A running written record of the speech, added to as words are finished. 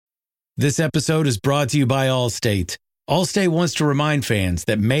This episode is brought to you by Allstate. Allstate wants to remind fans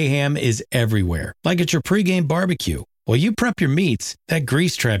that mayhem is everywhere, like at your pregame barbecue. While you prep your meats, that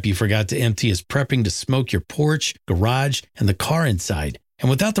grease trap you forgot to empty is prepping to smoke your porch, garage, and the car inside. And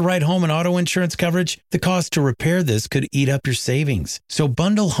without the right home and auto insurance coverage, the cost to repair this could eat up your savings. So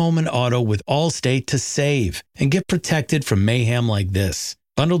bundle home and auto with Allstate to save and get protected from mayhem like this.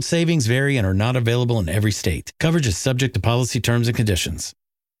 Bundled savings vary and are not available in every state. Coverage is subject to policy terms and conditions.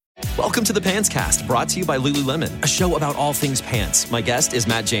 Welcome to the Pants Cast, brought to you by Lululemon, a show about all things pants. My guest is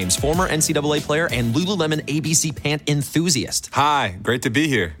Matt James, former NCAA player and Lululemon ABC pant enthusiast. Hi, great to be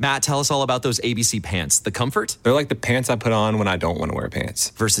here. Matt, tell us all about those ABC pants. The comfort? They're like the pants I put on when I don't want to wear pants.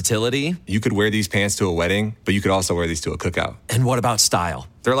 Versatility? You could wear these pants to a wedding, but you could also wear these to a cookout. And what about style?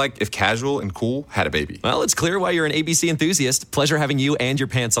 They're like if casual and cool had a baby. Well, it's clear why you're an ABC enthusiast. Pleasure having you and your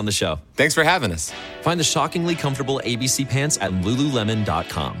pants on the show. Thanks for having us. Find the shockingly comfortable ABC pants at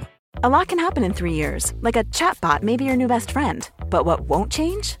Lululemon.com. A lot can happen in 3 years, like a chatbot may be your new best friend. But what won't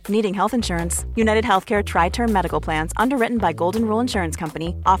change? Needing health insurance. United Healthcare Tri-Term Medical Plans, underwritten by Golden Rule Insurance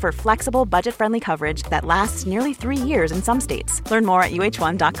Company, offer flexible, budget-friendly coverage that lasts nearly 3 years in some states. Learn more at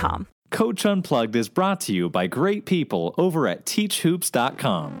uh1.com. Coach Unplugged is brought to you by great people over at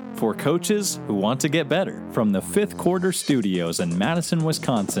teachhoops.com for coaches who want to get better. From the Fifth Quarter Studios in Madison,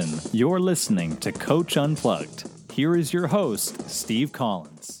 Wisconsin, you're listening to Coach Unplugged. Here is your host, Steve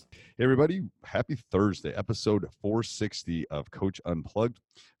Collins. Hey everybody, happy Thursday, episode 460 of Coach Unplugged.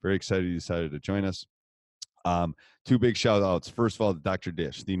 Very excited you decided to join us. Two big shout outs. First of all, Dr.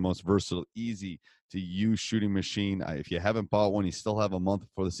 Dish, the most versatile, easy to use shooting machine. If you haven't bought one, you still have a month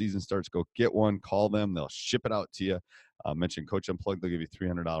before the season starts. Go get one, call them, they'll ship it out to you. Mention Coach Unplugged, they'll give you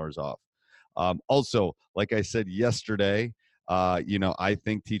 $300 off. Also, like I said yesterday, I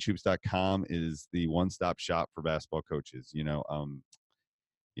think teachhoops.com is the one-stop shop for basketball coaches.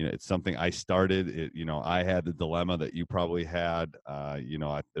 It's something I started. I had the dilemma that you probably had.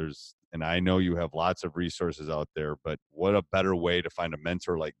 And I know you have lots of resources out there, but what a better way to find a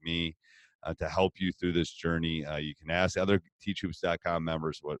mentor like me to help you through this journey. You can ask other teachhoops.com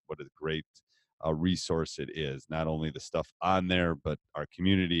members what a great resource it is. Not only the stuff on there, but our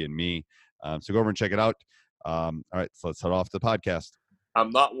community and me. So go over and check it out. All right, so let's head off to the podcast.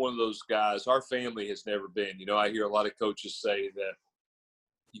 I'm not one of those guys. Our family has never been. I hear a lot of coaches say that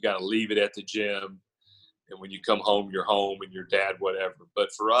you got to leave it at the gym, and when you come home, you're home, and your dad, whatever. But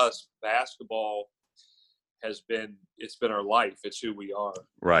for us, basketball it's been our life. It's who we are.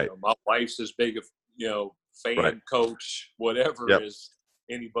 Right. My wife's as big a fan, right. Coach, whatever, yep. as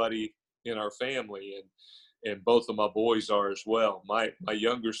anybody in our family, and both of my boys are as well. My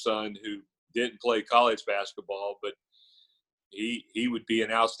younger son, who didn't play college basketball, but he would be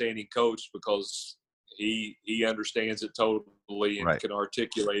an outstanding coach because he understands it totally and right. can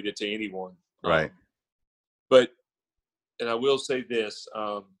articulate it to anyone. Right. And I will say this,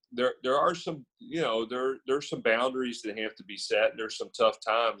 there are some, there's some boundaries that have to be set. There's some tough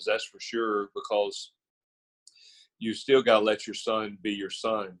times, that's for sure, because you still got to let your son be your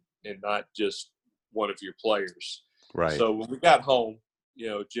son and not just one of your players. Right. So when we got home,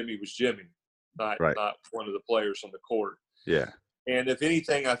 Jimmy was Jimmy, not one of the players on the court. Yeah. And if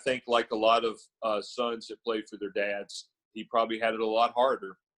anything, I think like a lot of sons that played for their dads, he probably had it a lot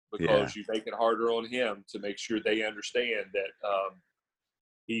harder because you make it harder on him to make sure they understand that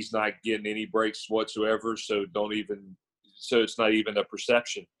he's not getting any breaks whatsoever. So it's not even a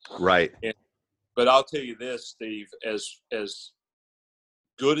perception. Right. But I'll tell you this, Steve, as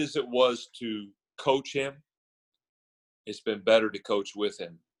good as it was to coach him, it's been better to coach with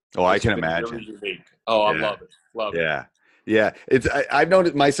him. Oh, I can imagine. Really unique. Oh, I love it. Love it. Yeah. Yeah, I've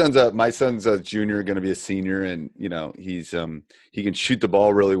noticed my son's a junior, going to be a senior, and he's he can shoot the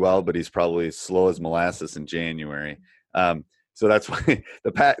ball really well, but he's probably as slow as molasses in January. So that's why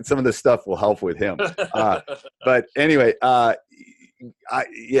some of this stuff will help with him. But anyway, and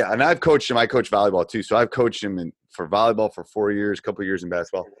I've coached him. I coach volleyball too, so I've coached him for volleyball for 4 years, a couple of years in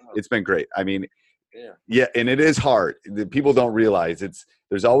basketball. It's been great. I mean, yeah, and it is hard. People don't realize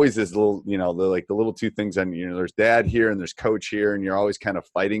there's always this little, the little two things on, there's dad here and there's coach here, and you're always kind of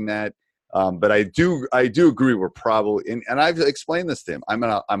fighting that. But I do agree. We're probably, and I've explained this to him.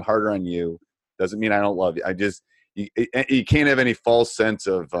 I'm harder on you. Doesn't mean I don't love you. You can't have any false sense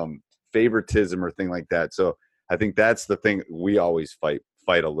of favoritism or thing like that. So I think that's the thing we always fight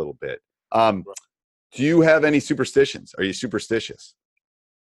a little bit. Do you have any superstitions? Are you superstitious?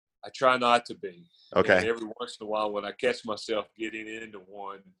 I try not to be. Okay. And every once in a while, when I catch myself getting into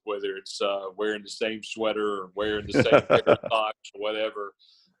one, whether it's wearing the same sweater or wearing the same pair of socks or whatever,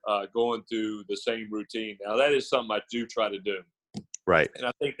 going through the same routine. Now, that is something I do try to do. Right. And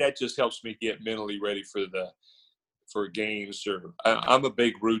I think that just helps me get mentally ready for games. Or I'm a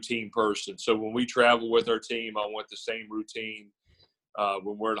big routine person. So when we travel with our team, I want the same routine.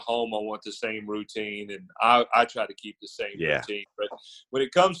 When we're at home, I want the same routine, and I try to keep the same routine. But when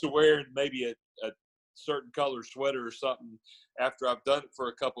it comes to wearing maybe a certain color sweater or something, after I've done it for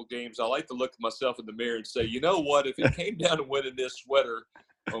a couple games, I like to look at myself in the mirror and say, you know what, if it came down to winning this sweater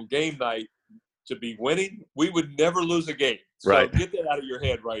on game night to be winning, we would never lose a game. So get that out of your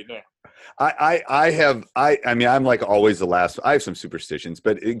head right now. I mean, I'm like always the last. I have some superstitions,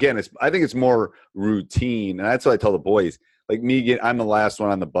 but again, I think it's more routine. And that's what I tell the boys. Like me, I'm the last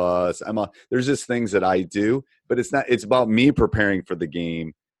one on the bus. There's just things that I do, but it's about me preparing for the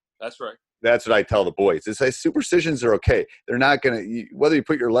game. That's right. That's what I tell the boys. It's like superstitions are okay. They're not going to, whether you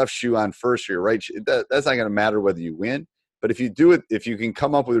put your left shoe on first or your right shoe, that's not going to matter whether you win. But if you do it, if you can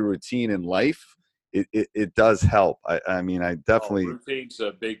come up with a routine in life, it does help. I mean, I definitely. Routine's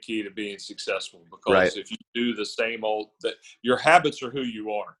a big key to being successful, because if you do the same old, your habits are who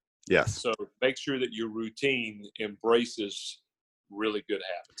you are. Yes. So make sure that your routine embraces really good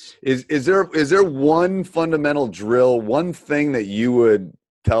habits. Is there one fundamental drill, one thing that you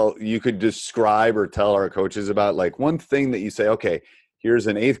could describe or tell our coaches about, like one thing that you say, okay, here's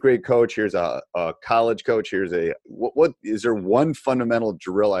an 8th grade coach, here's a college coach, here's what is there one fundamental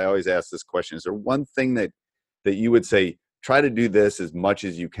drill? I always ask this question. Is there one thing that you would say, try to do this as much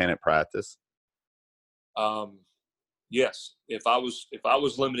as you can at practice? Yes. If I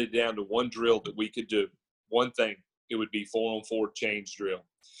was limited down to one drill that we could do, one thing, it would be 4-on-4 change drill.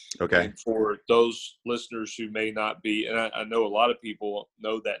 Okay. And for those listeners who may not be, and I know a lot of people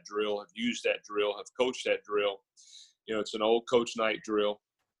know that drill, have used that drill, have coached that drill. You know, it's an old coach night drill.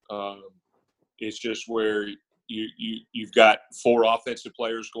 It's just where you've got 4 offensive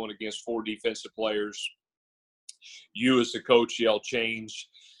players going against 4 defensive players. You as the coach yell change.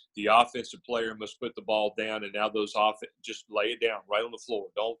 The offensive player must put the ball down, and now just lay it down right on the floor.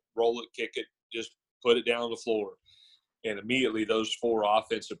 Don't roll it, kick it, just put it down on the floor. And immediately those 4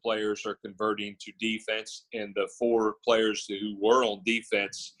 offensive players are converting to defense, and the 4 players who were on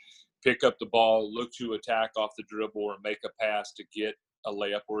defense pick up the ball, look to attack off the dribble, or make a pass to get a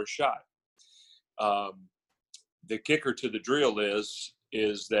layup or a shot. The kicker to the drill is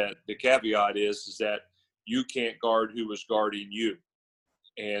that the caveat is that you can't guard who is guarding you.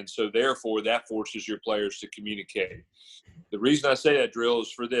 And so therefore that forces your players to communicate. The reason I say that drill is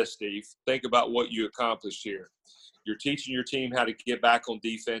for this, Steve. Think about what you accomplished here. You're teaching your team how to get back on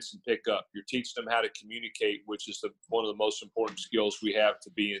defense and pick up. You're teaching them how to communicate, which is one of the most important skills we have to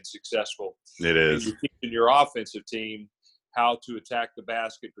being successful. It is. And you're teaching your offensive team how to attack the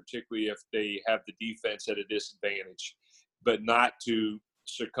basket, particularly if they have the defense at a disadvantage, but not to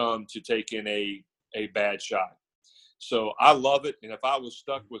succumb to taking a bad shot. So I love it. And if I was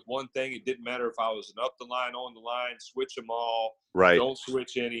stuck with one thing, it didn't matter if I was an up the line, on the line, switch them all, right? Don't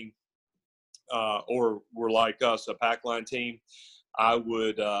switch any. Or we're like us, a pack line team, I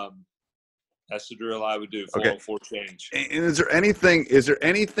would that's the drill I would do, 4-on-4 change. And is there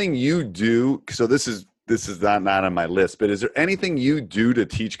anything you do? So this is not on my list, but is there anything you do to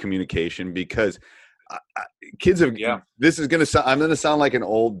teach communication? Because kids have this is going to sound, I'm going to sound like an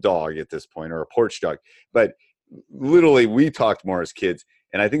old dog at this point, or a porch dog, but literally we talked more as kids.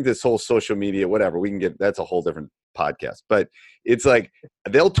 And I think this whole social media, whatever, that's a whole different podcast, but it's like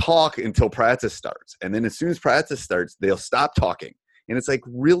they'll talk until practice starts, and then as soon as practice starts they'll stop talking, and it's like,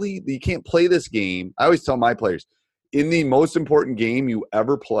 really, you can't play this game. I always tell my players, in the most important game you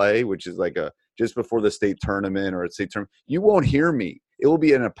ever play, which is like just before the state tournament or a state tournament, you won't hear me. It will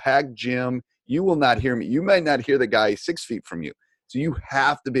be in a packed gym. You will not hear me. You might not hear the guy 6 feet from you. So you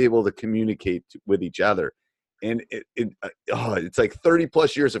have to be able to communicate with each other. And it's like 30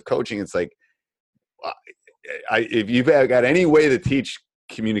 plus years of coaching. It's like, if you've got any way to teach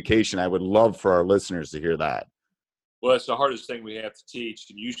communication, I would love for our listeners to hear that. Well, it's the hardest thing we have to teach.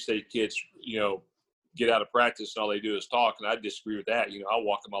 And you say kids, get out of practice and all they do is talk. And I disagree with that. I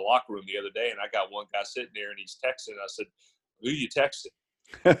walked in my locker room the other day and I got one guy sitting there and he's texting. I said, "Who are you texting?"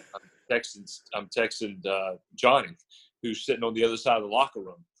 I'm texting Johnny, who's sitting on the other side of the locker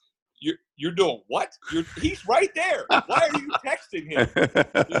room. You're doing what? He's right there. Why are you texting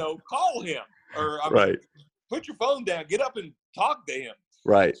him? Call him. Or right. Put your phone down. Get up and talk to him.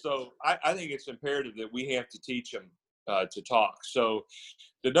 Right. So I think it's imperative that we have to teach them to talk. So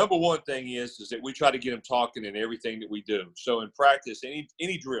the number one thing is that we try to get them talking in everything that we do. So in practice,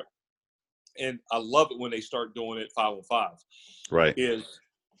 any drill, and I love it when they start doing it 5-on-5. Right. Is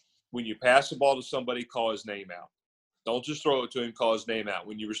when you pass the ball to somebody, call his name out. Don't just throw it to him, call his name out.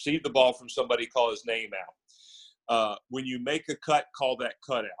 When you receive the ball from somebody, call his name when you make a cut, call that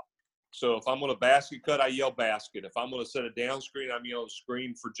cut out. So if I'm going to basket cut, I yell basket. If I'm going to set a down screen, I'm yelling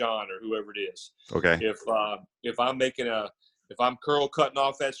screen for John or whoever it is. Okay. If I'm curl cutting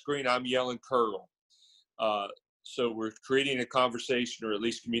off that screen, I'm yelling curl. So we're creating a conversation or at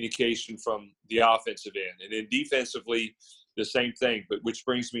least communication from the offensive end. And then defensively, the same thing, but which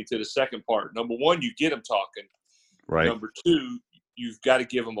brings me to the second part. Number one, you get them talking. Right. Number two, you've got to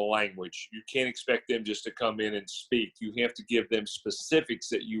give them a language. You can't expect them just to come in and speak. You have to give them specifics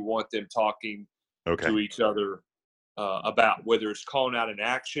that you want them talking to each other about, whether it's calling out an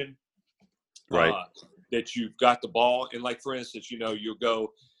action, right, that you've got the ball. And like, for instance, you'll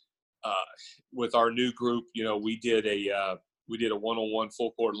go with our new group, we did a one-on-one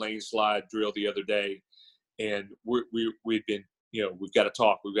full court lane slide drill the other day. And we've been, we've got to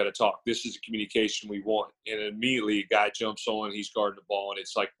talk. We've got to talk. This is the communication we want. And immediately a guy jumps on, he's guarding the ball, and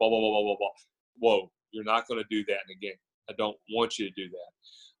it's like, blah, blah, blah, blah, blah, blah. Whoa, you're not going to do that in a game. I don't want you to do that.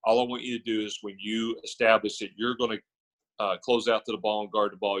 All I want you to do is when you establish that you're going to close out to the ball and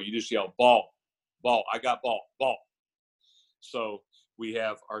guard the ball, you just yell, ball, ball, I got ball, ball. So we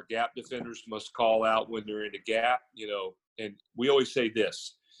have our gap defenders must call out when they're in the gap, and we always say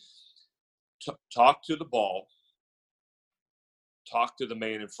this. Talk to the ball, talk to the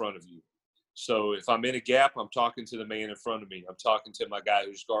man in front of you. So if I'm in a gap, I'm talking to the man in front of me. I'm talking to my guy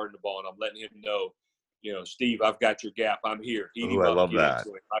who's guarding the ball, and I'm letting him know, Steve, I've got your gap. I'm here. I love that.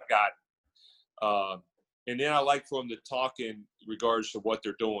 I got it. And then I like for them to talk in regards to what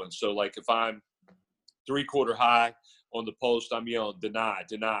they're doing. So, like, if I'm three-quarter high on the post, I'm yelling, deny,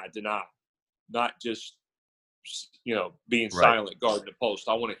 deny, deny. Not just, being silent guarding the post.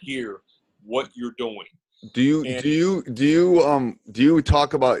 I want to hear what you're doing. Do you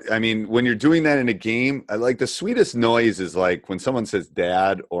talk about, I mean, when you're doing that in a game, I like the sweetest noise is like when someone says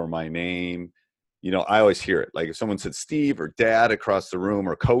dad or my name, I always hear it. Like if someone said Steve or dad across the room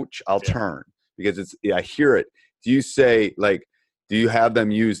or coach, I'll turn because I hear it. Do you say like, do you have them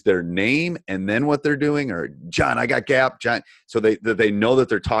use their name and then what they're doing, or John, I got gap, John, so they know that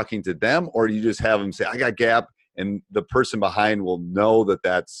they're talking to them, or do you just have them say, I got gap, and the person behind will know that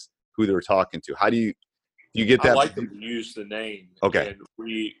that's who they're talking to? How do you get that? I like them to use the name. Okay. And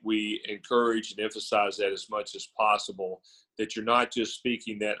we encourage and emphasize that as much as possible, that you're not just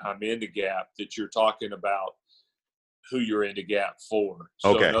speaking that I'm in the gap, that you're talking about who you're in the gap for.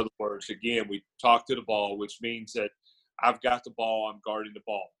 So in other words, again, we talk to the ball, which means that I've got the ball, I'm guarding the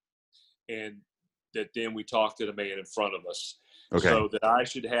ball. And that then we talk to the man in front of us. Okay. So that I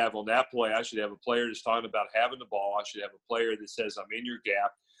should have on that play, I should have a player that's talking about having the ball. I should have a player that says I'm in your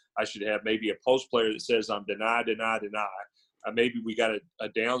gap. I should have maybe a post player that says I'm deny, deny, deny. Maybe we got a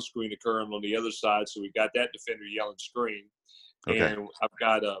down screen occurring on the other side, so we got that defender yelling screen. Okay. And I've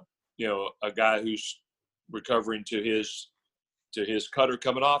got a guy who's recovering to his cutter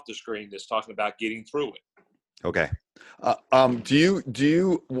coming off the screen that's talking about getting through it. Okay. Do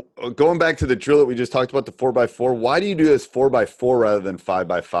you going back to the drill that we just talked about, the 4x4, why do you do this 4x4 rather than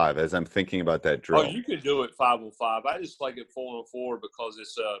 5x5 as I'm thinking about that drill? Oh, you can do it 5-on-5. I just like it 4-on-4 because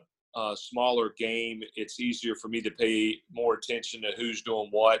it's a smaller game. It's easier for me to pay more attention to who's doing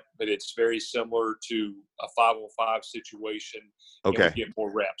what, but it's very similar to a 5-on-5 situation. Okay. And we get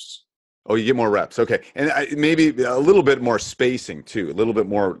more reps. Oh, you get more reps. Okay. And maybe a little bit more spacing too, a little bit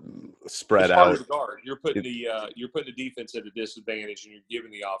more spread it's out. Harder to guard. You're putting the defense at a disadvantage, and you're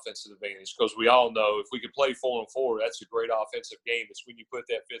giving the offense an advantage, because we all know if we could play 4-on-4, that's a great offensive game. It's when you put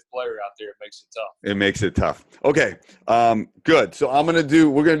that fifth player out there, it makes it tough. It makes it tough. Okay. Good. So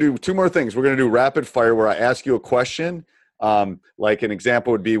we're going to do two more things. We're going to do rapid fire where I ask you a question. Like an example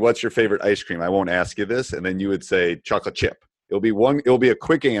would be, what's your favorite ice cream? I won't ask you this. And then you would say chocolate chip. It'll be a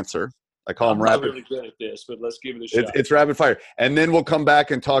quick answer. I call them rapid. I'm not really good at this, but let's give it a shot. It's rapid fire. And then we'll come back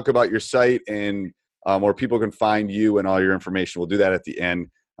and talk about your site and where people can find you and all your information. We'll do that at the end.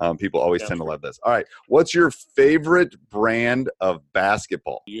 People always tend to love this. All right. What's your favorite brand of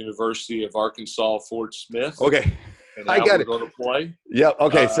basketball? University of Arkansas, Fort Smith. Okay. And I got it. Going to play. Yep.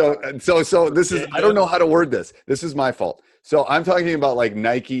 Okay. So this is, I don't know how to word this. This is my fault. So I'm talking about like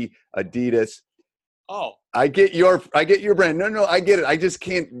Nike, Adidas. Oh, I get your brand. No, I get it. I just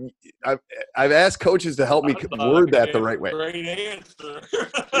can't. I've asked coaches to help me word that the right way. Great answer.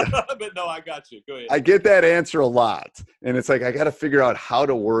 But no, I got you. Go ahead. I get that answer a lot. And it's like, I got to figure out how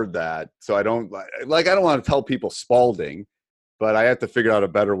to word that. So I don't want to tell people Spalding, but I have to figure out a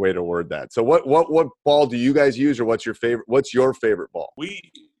better way to word that. So what ball do you guys use, or what's your favorite ball? We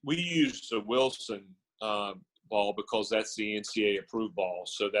use the Wilson, ball, because that's the NCAA approved ball.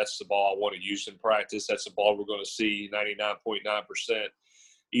 So that's the ball I want to use in practice. That's the ball we're going to see 99.9%.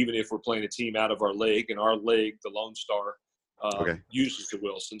 even if we're playing a team out of our league, and our league, the Lone Star, uses the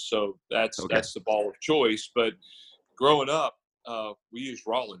Wilson. So that's the ball of choice. But growing up, we used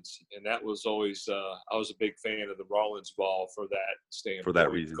Rollins, and that was always I was a big fan of the Rollins ball for that standpoint, for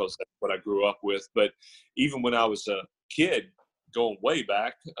that reason, because that's what I grew up with. But even when I was a kid, going way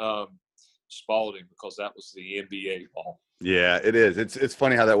back, Spalding, because that was the NBA ball. Yeah, it is. It's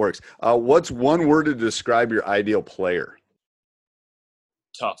funny how that works. What's one word to describe your ideal player?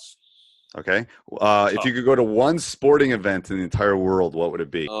 Tough. Okay. If you could go to one sporting event in the entire world, what would it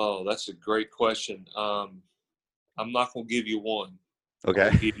be? Oh, that's a great question. I'm not going to give you one. Okay.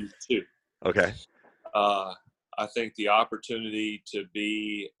 I'll give you two. Okay. I think the opportunity to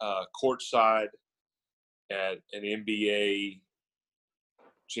be courtside at an NBA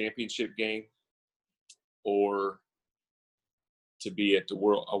championship game, or to be at a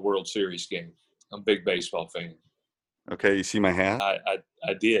World Series game. I'm a big baseball fan. Okay, you see my hat?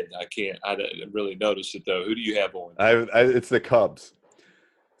 I did. I didn't really notice it though. Who do you have on? It's the Cubs.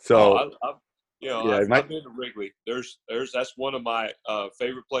 So I've been to Wrigley. That's one of my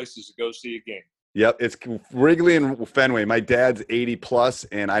favorite places to go see a game. Yep, it's Wrigley and Fenway. My dad's 80 plus,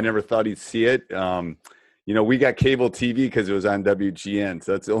 and I never thought he'd see it. We got cable TV because it was on WGN.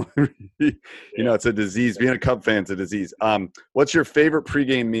 So that's the only, it's a disease. Being a Cub fan is a disease. What's your favorite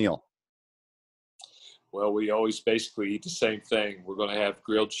pregame meal? Well, we always basically eat the same thing. We're going to have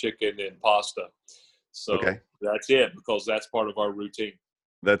grilled chicken and pasta. So that's it, because that's part of our routine.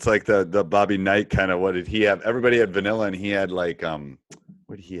 That's like the Bobby Knight kind of. What did he have? Everybody had vanilla, and he had like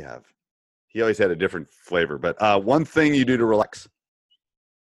what did he have? He always had a different flavor. But one thing you do to relax?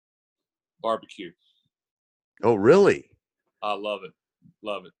 Barbecue. Oh, really? I love it.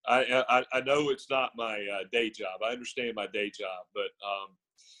 Love it. I know it's not my day job. I understand my day job, but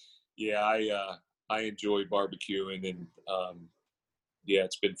I enjoy barbecuing, and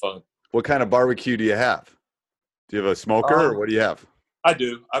it's been fun. What kind of barbecue do you have? Do you have a smoker, or what do you have? I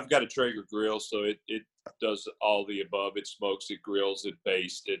do. I've got a Traeger grill, so it does all the above. It smokes, it grills, it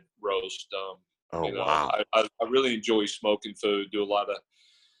bastes, it roasts. Wow! I really enjoy smoking food. Do a lot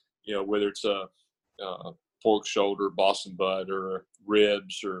of, whether it's a pork shoulder, Boston butt, or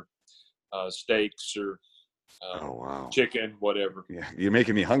ribs, or steaks, or chicken, whatever. Yeah, you're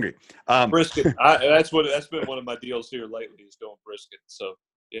making me hungry. Brisket. That's been one of my deals here lately, is doing brisket. So.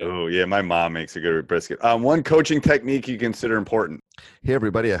 Yeah. Oh, yeah, my mom makes a good brisket. One coaching technique you consider important. Hey,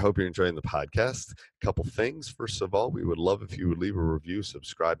 everybody. I hope you're enjoying the podcast. A couple things. First of all, we would love if you would leave a review,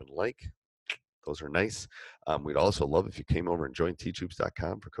 subscribe, and like. Those are nice. We'd also love if you came over and joined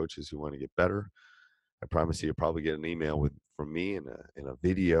teachhoops.com for coaches who want to get better. I promise you'll probably get an email from me and a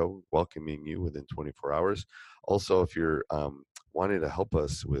video welcoming you within 24 hours. Also, if you're wanting to help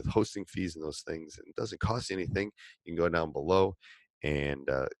us with hosting fees and those things, and it doesn't cost you anything, you can go down below and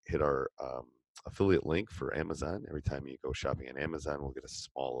hit our affiliate link for Amazon. Every time you go shopping on Amazon, we'll get a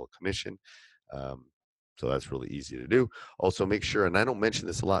small little commission. So that's really easy to do. Also, make sure, and I don't mention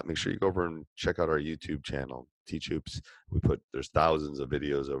this a lot, make sure you go over and check out our YouTube channel, Teach Hoops. There's thousands of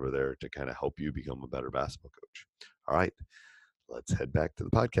videos over there to kind of help you become a better basketball coach. All right, let's head back to the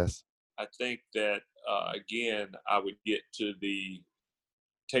podcast. I think that, again, I would get to the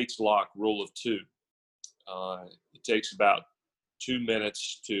Tate's Lock rule of two. It takes about 2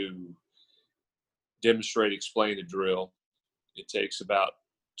 minutes to demonstrate, explain the drill. It takes about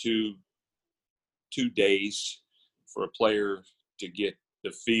two days for a player to get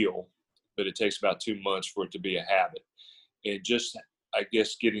the feel, but it takes about 2 months for it to be a habit. And just, I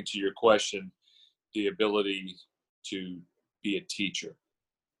guess, getting to your question, the ability to be a teacher.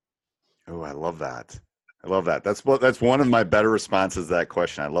 Oh, I love that. That's one of my better responses to that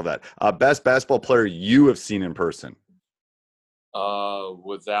question. I love that. Best basketball player you have seen in person?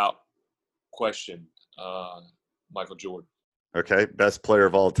 Without question, Michael Jordan. Okay. Best player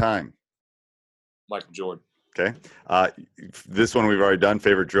of all time? Michael Jordan. Okay. This one we've already done.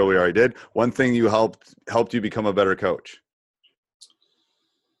 Favorite drill we already did. One thing you helped you become a better coach?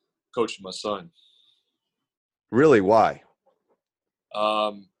 Coaching my son. Really? Why?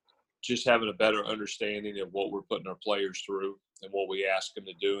 Just having a better understanding of what we're putting our players through and what we ask them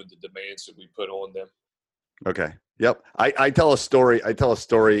to do and the demands that we put on them. Okay. Yep. I tell a story.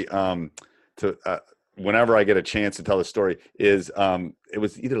 Whenever I get a chance to tell the story, is it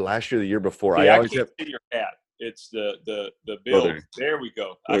was either last year or the year before. Yeah, I can't see your hat. It's the bill. There we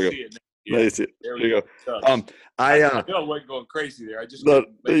go. I see it. Yeah. There you go. I wasn't going crazy there. I just you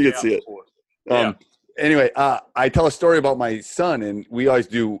can see it. Yeah. Anyway, I tell a story about my son, and we always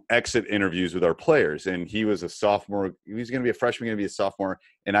do exit interviews with our players. And he was a sophomore. He was going to be a freshman, going to be a sophomore.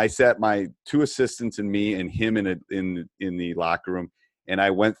 And I sat my two assistants and me and him in the locker room. And I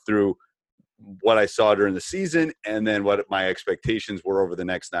went through what I saw during the season and then what my expectations were over the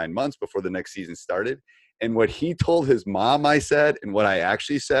next 9 months before the next season started. And what he told his mom I said and what I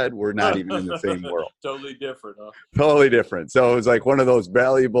actually said were not even in the same world. Totally different, huh? Totally different. So it was like one of those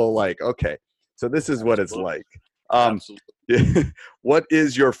valuable, like, okay, so this is what it's like. Absolutely. What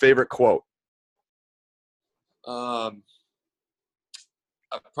is your favorite quote? I'm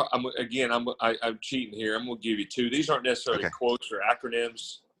cheating here. I'm going to give you two. These aren't necessarily quotes or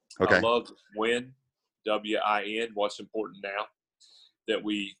acronyms. Okay. I love WIN, W-I-N, what's important now, that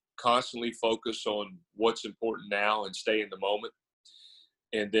we constantly focus on what's important now and stay in the moment.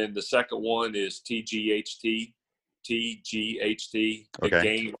 And then the second one is TGHT, the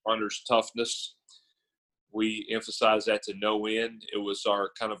game honors toughness. We emphasize that to no end. It was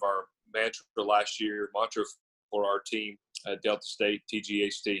our mantra last year, for our team at Delta State,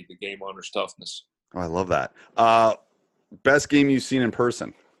 TGHT, the game honors toughness. Oh, I love that. Best game you've seen in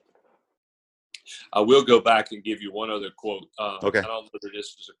person? I will go back and give you one other quote. Okay. I don't know whether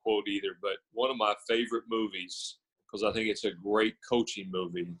this is a quote either, but one of my favorite movies, because I think it's a great coaching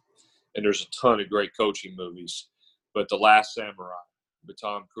movie, and there's a ton of great coaching movies, but The Last Samurai with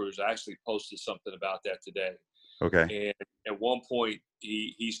Tom Cruise. I actually posted something about that today. Okay. And at one point,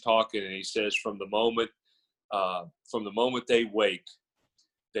 he's talking, and he says, from the moment they wake,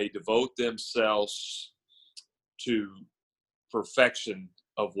 they devote themselves to perfection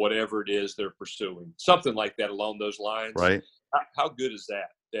of whatever it is they're pursuing. Something like that along those lines. Right. How good is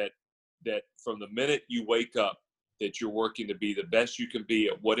that? That from the minute you wake up, that you're working to be the best you can be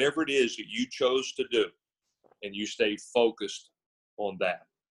at whatever it is that you chose to do, and you stay focused on that.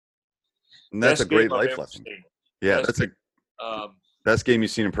 And that's best a great game I've life ever lesson. seen. Yeah, best game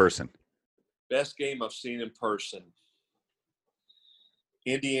you've seen in person. Best game I've seen in person.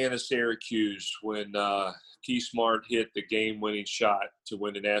 Indiana-Syracuse, when Keith Smart hit the game-winning shot to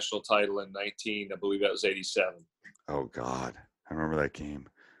win the national title in I believe that was 87. Oh, God. I remember that game.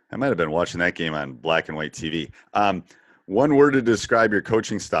 I might have been watching that game on black and white TV. One word to describe your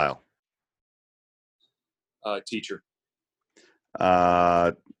coaching style. Teacher.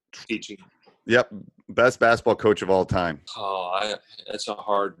 Teaching. Yep. Best basketball coach of all time. Oh, that's a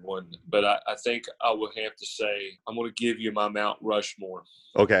hard one. But I think I would have to say I'm going to give you my Mount Rushmore.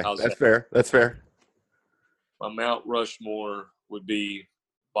 Okay. That's fair. That's fair. My Mount Rushmore would be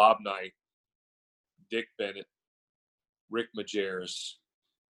Bob Knight, Dick Bennett, Rick Majerus,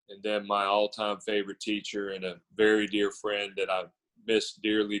 and then my all-time favorite teacher and a very dear friend that I miss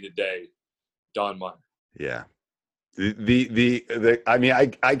dearly today, Don Meyer. Yeah. I mean,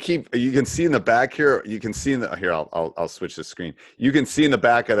 I keep, you can see in the back here, you can see here, I'll switch the screen. You can see in the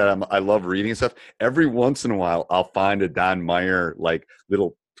back of that, I love reading stuff. Every once in a while, I'll find a Don Meyer, like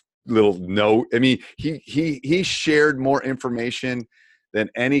little note. I mean, he shared more information than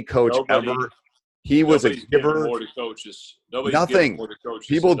any coach ever. He was a giver. More to coaches. Nothing. More to coaches.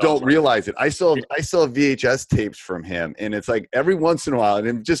 People don't realize it. I still have VHS tapes from him, and it's like every once in a while, and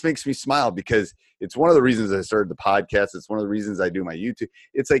it just makes me smile because it's one of the reasons I started the podcast. It's one of the reasons I do my YouTube.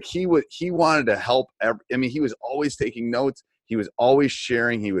 It's like he wanted to help. I mean, he was always taking notes. He was always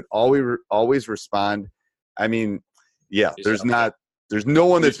sharing. He would always respond. I mean, yeah. There's no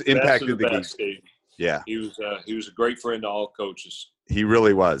one that's impacted the game. Yeah, he was a great friend to all coaches. He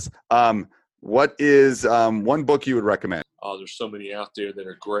really was. What is one book you would recommend? Oh, there's so many out there that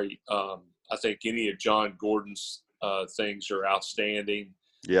are great. I think any of John Gordon's things are outstanding.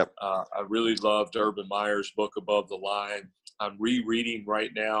 Yep. I really loved Urban Meyer's book, Above the Line. I'm rereading right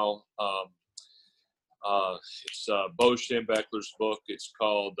now. It's Bo Schembechler's book. It's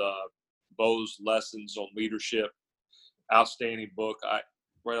called Bo's Lessons on Leadership. Outstanding book.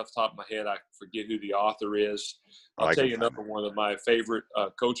 Right off the top of my head, I forget who the author is. I'll tell you another one of my favorite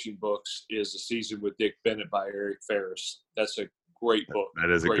coaching books is The Season with Dick Bennett by Eric Ferris. That's a great book.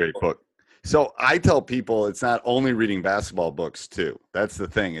 That is a great book. So I tell people it's not only reading basketball books too. That's the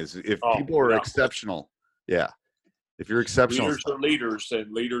thing is if people are exceptional. Yeah. If you're exceptional. Leaders are leaders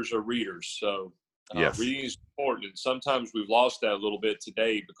and leaders are readers. So yes. Reading is important. And sometimes we've lost that a little bit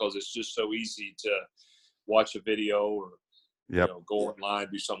today because it's just so easy to watch a video or go online,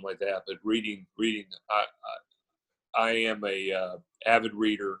 do something like that. But reading, I am a avid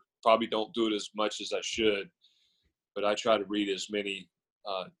reader. Probably don't do it as much as I should, but I try to read as many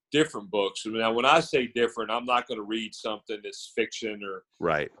different books. Now, when I say different, I'm not going to read something that's fiction or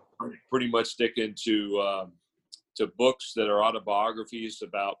right. I'm pretty much sticking to books that are autobiographies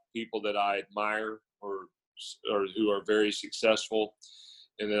about people that I admire or who are very successful.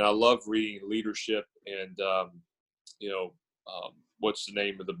 And then I love reading leadership and what's the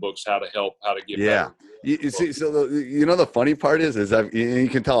name of the books, how to get Yeah. better. You see, so the funny part is you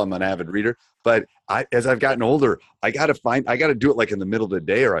can tell I'm an avid reader, but as I've gotten older, I got to do it like in the middle of the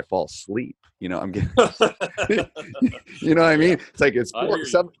day or I fall asleep. I'm getting, you know what I mean? It's like,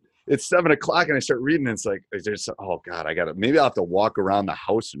 it's 7 o'clock and I start reading and it's like, oh God, maybe I'll have to walk around the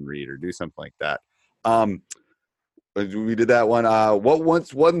house and read or do something like that. We did that one.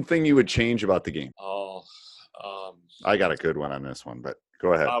 What's one thing you would change about the game? I got a good one on this one, but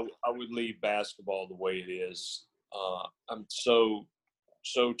go ahead. I would leave basketball the way it is. I'm so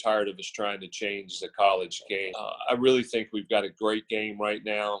tired of us trying to change the college game. I really think we've got a great game right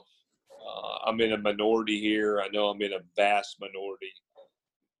now. I'm in a minority here. I know I'm in a vast minority.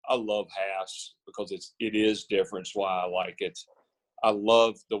 I love halves because it is different. It's why I like it. I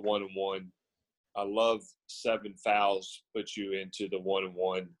love the 1-on-1. I love 7 fouls put you into the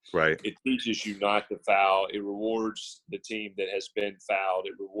 1-on-1. Right. It teaches you not to foul. It rewards the team that has been fouled.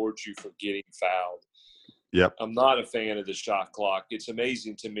 It rewards you for getting fouled. Yep. I'm not a fan of the shot clock. It's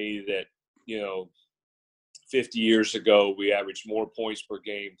amazing to me that, 50 years ago, we averaged more points per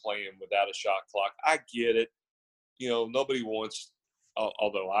game playing without a shot clock. I get it. Nobody wants,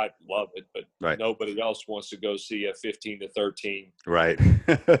 although I love it, but right. Nobody else wants to go see a 15-13. Right.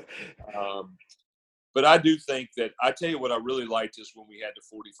 But I do think that – I tell you what I really liked is when we had the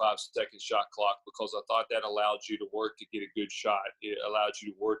 45-second shot clock because I thought that allowed you to work to get a good shot. It allowed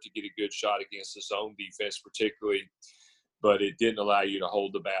you to work to get a good shot against the zone defense particularly, but it didn't allow you to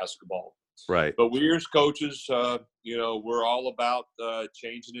hold the basketball. Right. But we as coaches, we're all about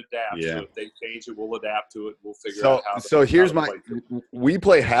change and adapt. Yeah. So if they change it, we'll adapt to it. We'll figure out how to So here's play. we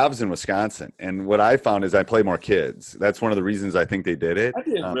play halves in Wisconsin. And what I found is I play more kids. That's one of the reasons I think they did it. I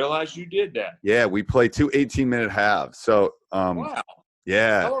didn't realize you did that. Yeah. We play 2 18-minute halves. So, wow.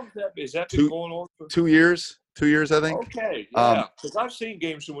 Yeah. How long is that been going on for? 2 years. 2 years, I think. Okay. Yeah. Because I've seen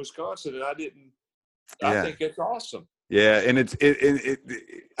games in Wisconsin and I think it's awesome. Yeah, and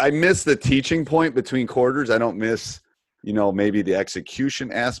I miss the teaching point between quarters. I don't miss, maybe the execution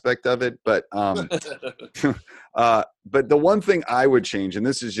aspect of it. But but the one thing I would change, and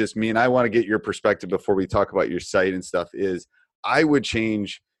this is just me, and I want to get your perspective before we talk about your site and stuff, is I would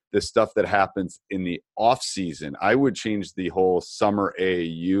change the stuff that happens in the off season. I would change the whole summer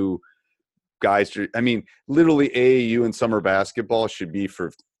AAU guys. I mean, literally AAU and summer basketball should be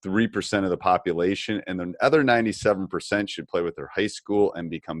for 3% of the population, and the other 97% should play with their high school and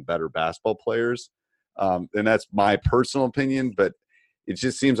become better basketball players. And that's my personal opinion, but it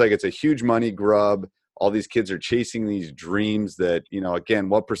just seems like it's a huge money grub. All these kids are chasing these dreams that, again,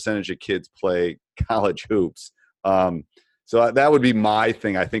 what percentage of kids play college hoops? So that would be my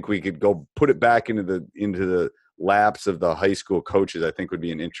thing. I think we could go put it back into the laps of the high school coaches. I think would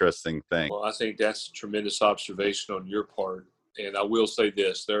be an interesting thing. Well, I think that's a tremendous observation on your part. And I will say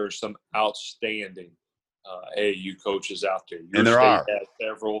this, there are some outstanding AAU coaches out there. And there are. Has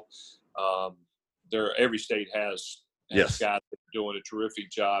several. Every state has guys that are doing a terrific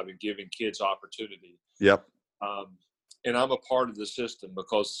job in giving kids opportunity. Yep. And I'm a part of the system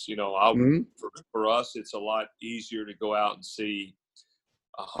because, for us, it's a lot easier to go out and see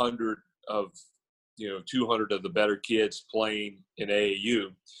 100 of 200 of the better kids playing in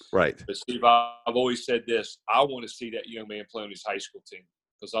AAU. Right. But Steve, I've always said this. I want to see that young man play on his high school team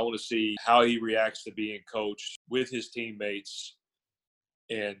because I want to see how he reacts to being coached with his teammates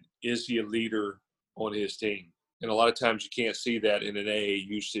and is he a leader on his team? And a lot of times you can't see that in an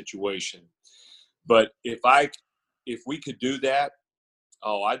AAU situation. But if we could do that,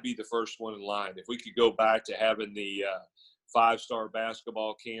 I'd be the first one in line. If we could go back to having the 5-star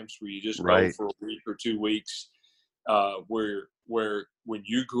basketball camps where you just go for a week or 2 weeks, where when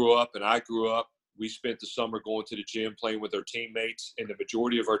you grew up and I grew up, we spent the summer going to the gym, playing with our teammates, and the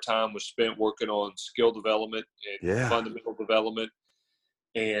majority of our time was spent working on skill development and fundamental development.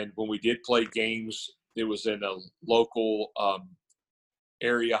 And when we did play games, it was in a local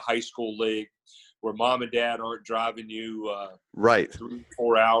area high school league where mom and dad aren't driving you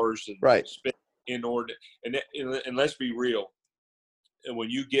 3-4 hours and spend inordinate. And let's be real. And when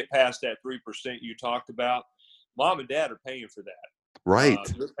you get past that 3% you talked about, mom and dad are paying for that. Right.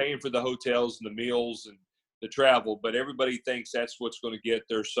 They're paying for the hotels and the meals and the travel, but everybody thinks that's what's going to get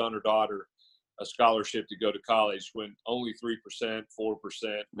their son or daughter a scholarship to go to college when only 3%,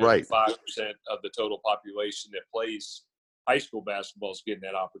 4%, maybe 5% of the total population that plays high school basketball is getting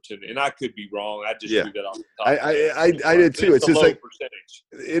that opportunity. And I could be wrong. I just do that off the top. I did too. It's just like percentage.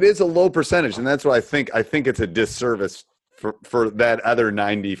 It is a low percentage, and that's what I think. I think it's a disservice for that other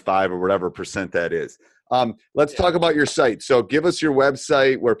 95 or whatever percent that is. Let's talk about your site. So give us your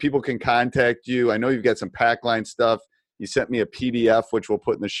website where people can contact you. I know you've got some Packline stuff. You sent me a PDF, which we'll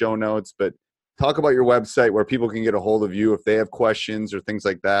put in the show notes. But talk about your website where people can get a hold of you if they have questions or things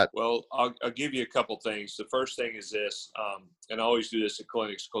like that. Well, I'll give you a couple things. The first thing is this, and I always do this at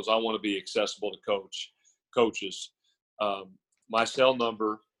clinics because I want to be accessible to coaches. My cell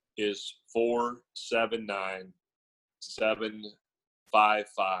number is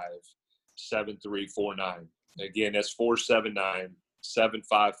 479-755-7349. Again, that's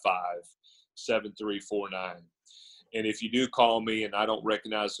 479-755-7349. And if you do call me and I don't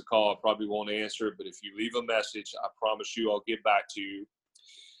recognize the call, I probably won't answer it. But if you leave a message, I promise you I'll get back to you.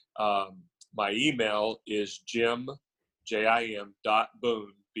 My email is jim.boone,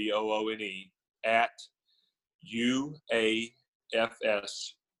 B-O-O-N-E, at UAFS,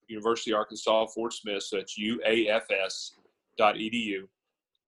 University of Arkansas Fort Smith. So that's UAFS.edu.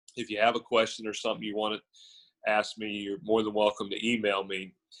 If you have a question or something you want to ask me, you're more than welcome to email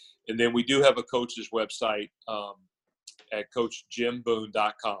me. And then we do have a coach's website at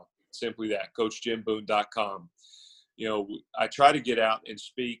CoachJimBoone.com. Simply that, CoachJimBoone.com. You know, I try to get out and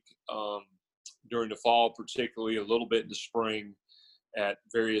speak during the fall, particularly a little bit in the spring at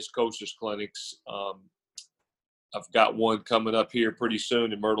various coaches clinics. I've got one coming up here pretty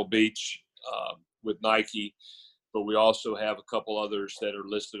soon in Myrtle Beach with Nike, but we also have a couple others that are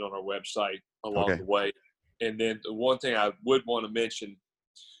listed on our website along the way. And then the one thing I would want to mention,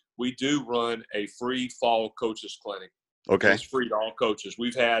 we do run a free fall coaches clinic. Okay. It's free to all coaches.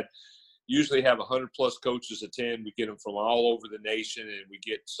 Usually have 100 plus coaches attend. We get them from all over the nation, and we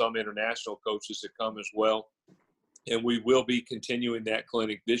get some international coaches that come as well. And we will be continuing that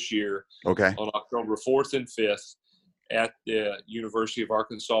clinic this year on October 4th and 5th at the University of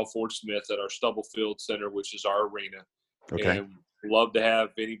Arkansas Fort Smith at our Stubblefield Center, which is our arena. Okay. And love to have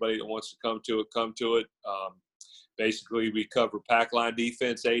anybody that wants to come to it. Basically, we cover pack line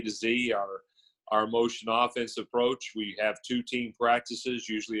defense A to Z, our motion offense approach. We have 2 team practices,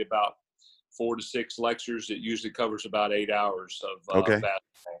 usually about 4 to 6 lectures. It usually covers about 8 hours of basketball.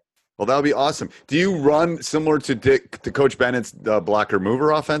 Well, that would be awesome. Do you run similar to Coach Bennett's blocker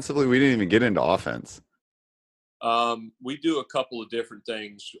mover offensively? We didn't even get into offense. We do a couple of different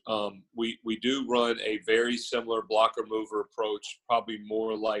things. We do run a very similar blocker mover approach, probably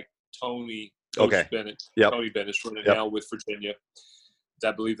more like Tony Bennett. Tony Bennett's running now with Virginia.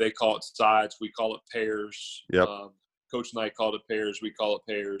 I believe they call it sides. We call it pairs. Coach Knight called it pairs. We call it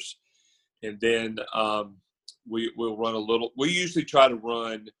pairs. And then we'll run a little. We usually try to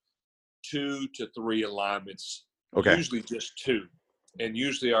run 2 to 3 alignments. Usually just 2. And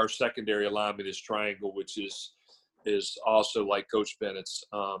usually our secondary alignment is triangle, which is also like Coach Bennett's.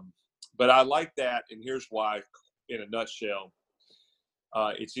 But I like that, and here's why in a nutshell.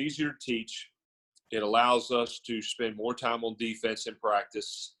 It's easier to teach. It allows us to spend more time on defense in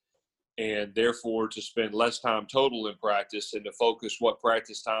practice, and therefore to spend less time total in practice and to focus what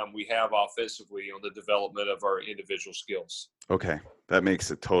practice time we have offensively on the development of our individual skills. Okay. That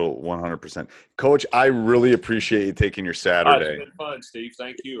makes it total 100%. Coach, I really appreciate you taking your Saturday. It's been fun, Steve.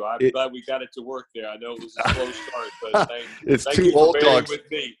 Thank you. I'm glad we got it to work there. I know it was a slow start, but thank you for bearing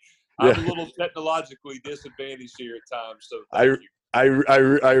with me. I'm a little technologically disadvantaged here at times, so thank you. I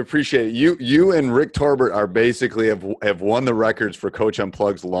appreciate it. You and Rick Torbert are basically have won the records for Coach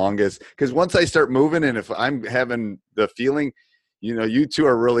Unplugged's longest. Because once I start moving, and if I'm having the feeling, you two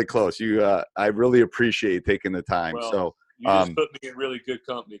are really close. I really appreciate taking the time. Well, you just put me in really good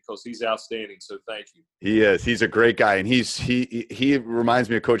company because he's outstanding. So thank you. He is. He's a great guy, and he reminds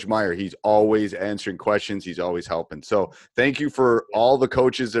me of Coach Meyer. He's always answering questions. He's always helping. So thank you for all the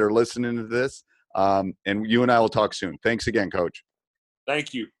coaches that are listening to this. And you and I will talk soon. Thanks again, Coach.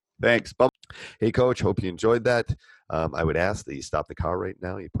 Thank you. Thanks. Hey, Coach. Hope you enjoyed that. I would ask that you stop the car right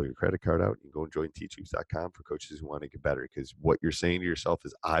now. You pull your credit card out. You go and join teachhoops.com for coaches who want to get better. Because what you're saying to yourself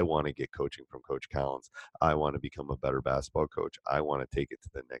is, I want to get coaching from Coach Collins. I want to become a better basketball coach. I want to take it to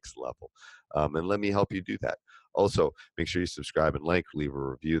the next level. And let me help you do that. Also, make sure you subscribe and leave a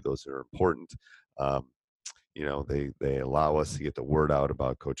review. Those are important. They allow us to get the word out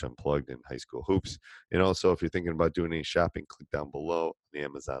about Coach Unplugged and high school hoops. And also, if you're thinking about doing any shopping, click down below the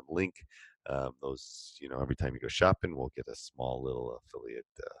Amazon link. Every time you go shopping, we'll get a small little affiliate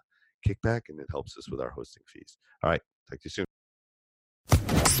kickback, and it helps us with our hosting fees. All right. Talk to you soon.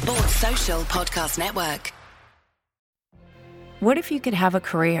 Sports Social Podcast Network. What if you could have a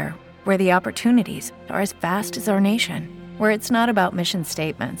career where the opportunities are as vast as our nation, where it's not about mission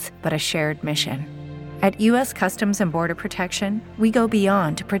statements, but a shared mission? At U.S. Customs and Border Protection, we go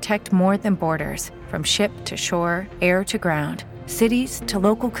beyond to protect more than borders. From ship to shore, air to ground, cities to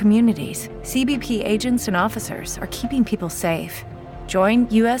local communities, CBP agents and officers are keeping people safe. Join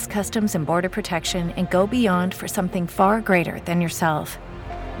U.S. Customs and Border Protection and go beyond for something far greater than yourself.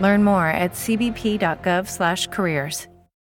 Learn more at cbp.gov/careers.